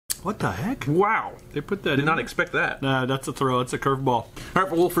What the heck? Wow. They put that in Did not there? expect that. Nah, that's a throw. That's a curveball. All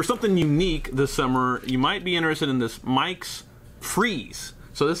right, well, for something unique this summer, you might be interested in this Mike's Freeze.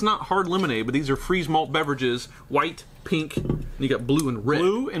 So this is not hard lemonade, but these are freeze malt beverages, white, pink, and you got blue and red.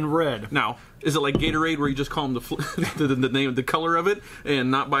 Blue and red. Now, is it like Gatorade where you just call them the name, the color of it, and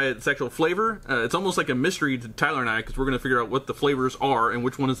not by its actual flavor? It's almost like a mystery to Tyler and I, because we're going to figure out what the flavors are and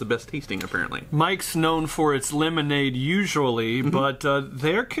which one is the best tasting, apparently. Mike's known for its lemonade usually, but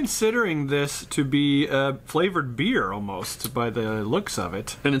they're considering this to be flavored beer almost by the looks of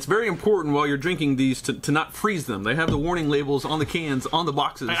it. And it's very important while you're drinking these to not freeze them. They have the warning labels on the cans, on the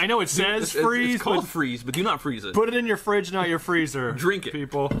boxes. I know it says freeze. It's called freeze, but do not freeze it. Put it in your fridge, not your freezer. Drink it.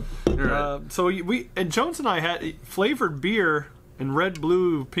 People. All right. So and Jones and I had flavored beer in red,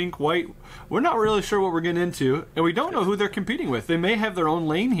 blue, pink, white. We're not really sure what we're getting into, and we don't know who they're competing with. They may have their own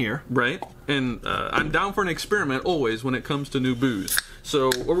lane here. Right, and I'm down for an experiment always when it comes to new booze. So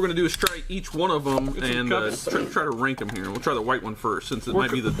what we're going to do is try each one of them and try to rank them here. We'll try the white one first, since it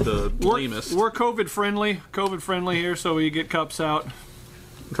might be the lamest. We're COVID friendly here, so we get cups out.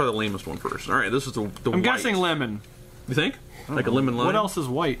 We'll try the lamest one first. All right, this is the white. I'm guessing lemon. You think? Like a lemon lime? What else is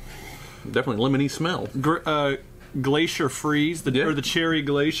white? Definitely lemony smell. Glacier Freeze, or the cherry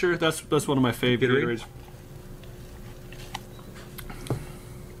glacier. That's one of my favorites.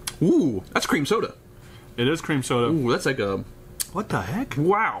 Ooh, that's cream soda. It is cream soda. Ooh, that's like a... What the heck?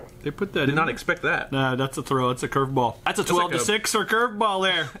 Wow. They put that in Did not there? expect that. Nah, that's a throw. That's a curveball. That's a 12 to 6 or curveball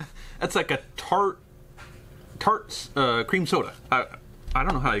there. That's like a tart cream soda. I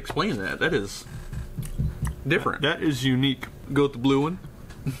don't know how to explain that. That is different. That is unique. Go with the blue one.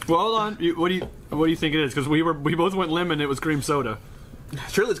 Well, hold on. What do you think it is? Because we both went lemon. It was cream soda.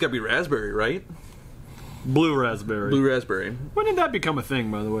 Surely it's got to be raspberry, right? Blue raspberry. Blue raspberry. When did that become a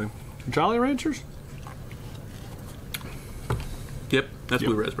thing, by the way? Jolly Ranchers? Yep, that's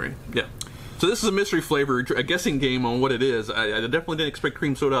blue raspberry. Yeah. So this is a mystery flavor, a guessing game on what it is. I definitely didn't expect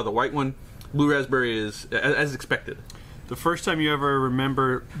cream soda out of the white one. Blue raspberry is as expected. The first time you ever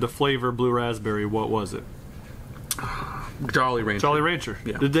remember the flavor blue raspberry, what was it? Jolly Rancher. Jolly Rancher.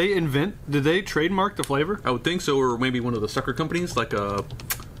 Yeah. Did they trademark the flavor? I would think so, or maybe one of the sucker companies, like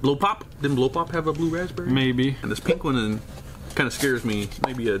Blow Pop. Didn't Blow Pop have a blue raspberry? Maybe. And this pink one kind of scares me.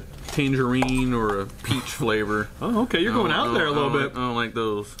 Maybe a tangerine or a peach flavor. Oh, okay. You're going out there a little bit. I don't like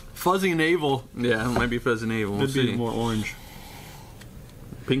those. Fuzzy navel. Yeah, it might be fuzzy navel. We'll Could be see. more orange.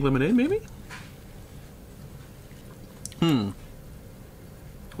 Pink lemonade, maybe?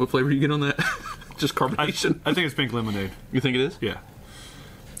 What flavor do you get on that? Just carbonation? I think it's pink lemonade. You think it is? Yeah.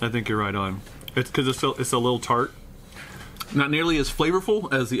 I think you're right on. It's because it's a little tart. Not nearly as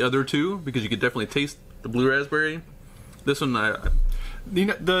flavorful as the other two, because you could definitely taste the blue raspberry. This one, You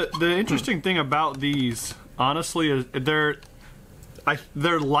know, the interesting thing about these, honestly, is they're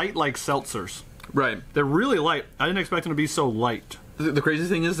light like seltzers. right. They're really light. I didn't expect them to be so light. The crazy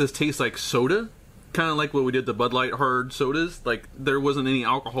thing is, this tastes like soda, kind of like what we did the Bud Light hard sodas. Like, there wasn't any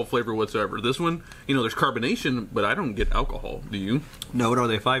alcohol flavor whatsoever. This one, there's carbonation, but I don't get alcohol. Do you? No, what are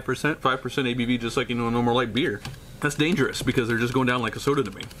they? 5%? 5% ABV, just like a normal light beer. That's dangerous because they're just going down like a soda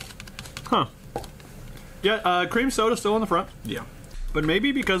to me. Huh. Yeah, cream soda still on the front, Yeah. but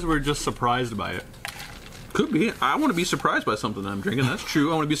maybe because we're just surprised by it. Could be. I want to be surprised by something that I'm drinking. That's true.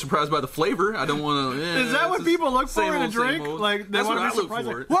 I want to be surprised by the flavor. I don't want to. Is that what people look for in a old, drink? old. Like they That's want what to be I look surprised.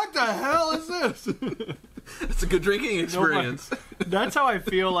 for. Like, what the hell is this? It's a good drinking experience. That's how I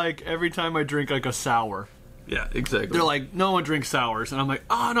feel like every time I drink like a sour. Yeah, exactly. They're like, no one drinks sours, and I'm like,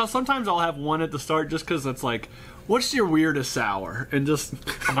 oh no. Sometimes I'll have one at the start just because it's like, what's your weirdest sour? And just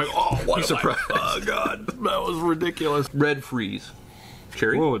I'm like, oh, what? surprised. Oh god, that was ridiculous. Red freeze.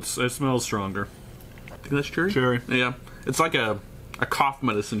 Cherry? Whoa, it smells stronger. Think that's cherry? Cherry. Yeah. It's like a cough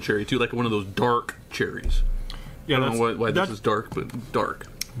medicine cherry, too, like one of those dark cherries. Yeah, I don't know why this is dark, but dark.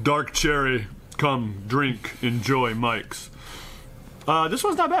 Dark cherry. Come, drink, enjoy Mike's. This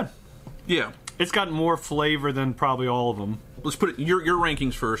one's not bad. Yeah. It's got more flavor than probably all of them. Let's put it your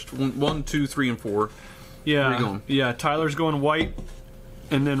rankings first. 1, 2, 3, and 4. Yeah. Where you going? Yeah, Tyler's going white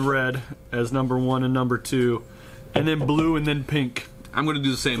and then red as number 1 and number 2. And then blue and then pink. I'm going to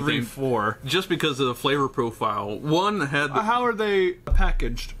do the same 3, thing. 4. Just because of the flavor profile. One had... How are they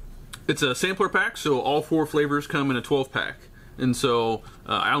packaged? It's a sampler pack, so all 4 flavors come in a 12-pack. And so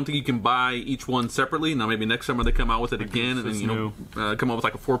I don't think you can buy each one separately. Now maybe next summer they come out with it again and then come out with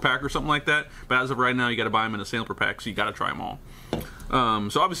like a 4-pack or something like that. But as of right now, you got to buy them in a sampler pack, so you got to try them all.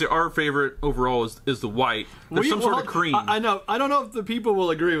 So obviously our favorite overall is the white. There's some sort of cream. I know. I don't know if the people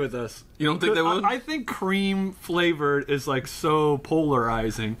will agree with us. You don't think they would? I think cream flavored is like so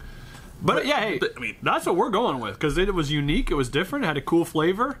polarizing. But yeah, hey, I mean, that's what we're going with because it was unique, it was different, it had a cool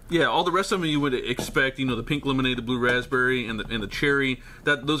flavor. Yeah, all the rest of them you would expect. You know, the pink lemonade, the blue raspberry, and the cherry.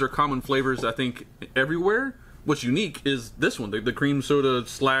 Those are common flavors, I think, everywhere. What's unique is this one, the cream soda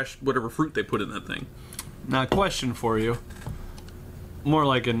 / whatever fruit they put in that thing. Now, a question for you. More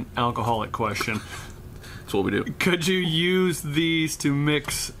like an alcoholic question. That's what we do. Could you use these to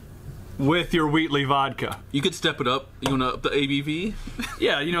mix with your Wheatley vodka? You could step it up. You want to up the ABV?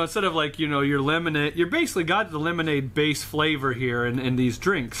 Yeah, instead of like, your lemonade, you basically got the lemonade base flavor here in these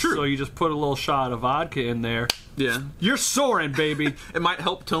drinks. Sure. So you just put a little shot of vodka in there. Yeah. You're soaring, baby. It might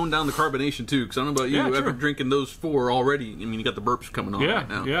help tone down the carbonation, too, because I don't know about you. Yeah, After true. drinking those 4 already, I mean, you got the burps coming on right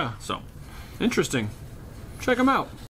now. Yeah. So, Interesting. Check them out.